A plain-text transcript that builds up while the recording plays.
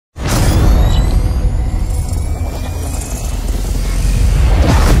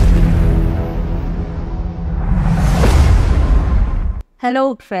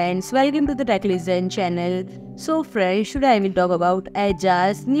Hello friends, welcome to the Tech Listen channel. So friends, today I will talk about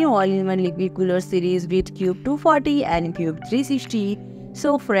AZZA's new all-in-one liquid cooler series with Cube 240 and Cube 360.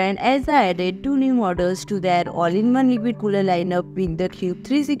 So friend, AZZA added two new models to their all-in-one liquid cooler lineup with the Cube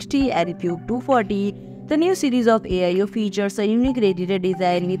 360 and Cube 240. The new series of AIO features a unique radiator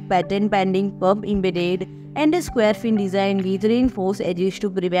design with patent-pending pump embedded and a square fin design with reinforced edges to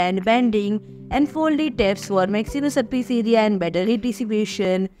prevent bending and folded tabs for maximum surface area and better heat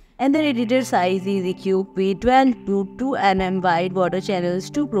dissipation. And the radiator size is equipped with 12 to 2 mm wide water channels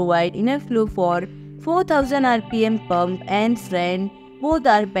to provide enough flow for 4000 rpm pump and friend. Both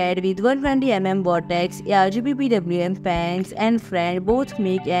are paired with 120 mm Vortex ARGB PWM fans and friend both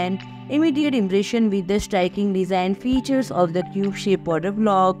make an immediate impression with the striking design features of the cube-shaped water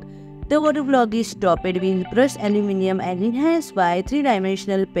block. The water block is topped with brushed aluminium and enhanced by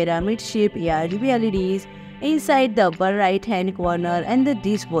three-dimensional pyramid-shaped ARGB LEDs inside the upper right-hand corner, and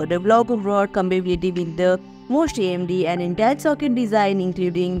this water block brought compatibility with the most AMD and Intel socket design,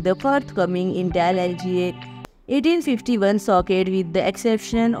 including the forthcoming Intel LGA1851 socket with the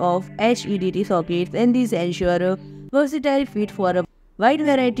exception of HEDT sockets, and these ensure a versatile fit for a wide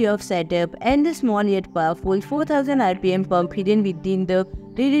variety of setup, and the small yet powerful 4000 rpm pump hidden within the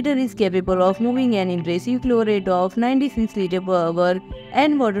radiator is capable of moving an impressive flow rate of 96 liters per hour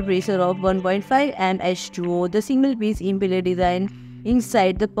and water pressure of 1.5 mH2O. The single-piece impeller design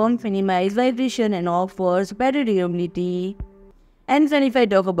inside the pump minimizes vibration and offers better durability. And then if I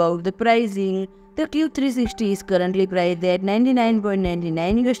talk about the pricing, the Cube 360 is currently priced at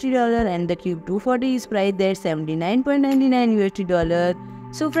 $99.99 and the Cube 240 is priced at $79.99.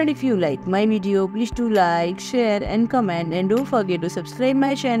 So friend, if you like my video, please do like, share and comment, and don't forget to subscribe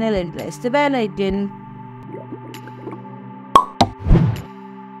my channel and press the bell icon.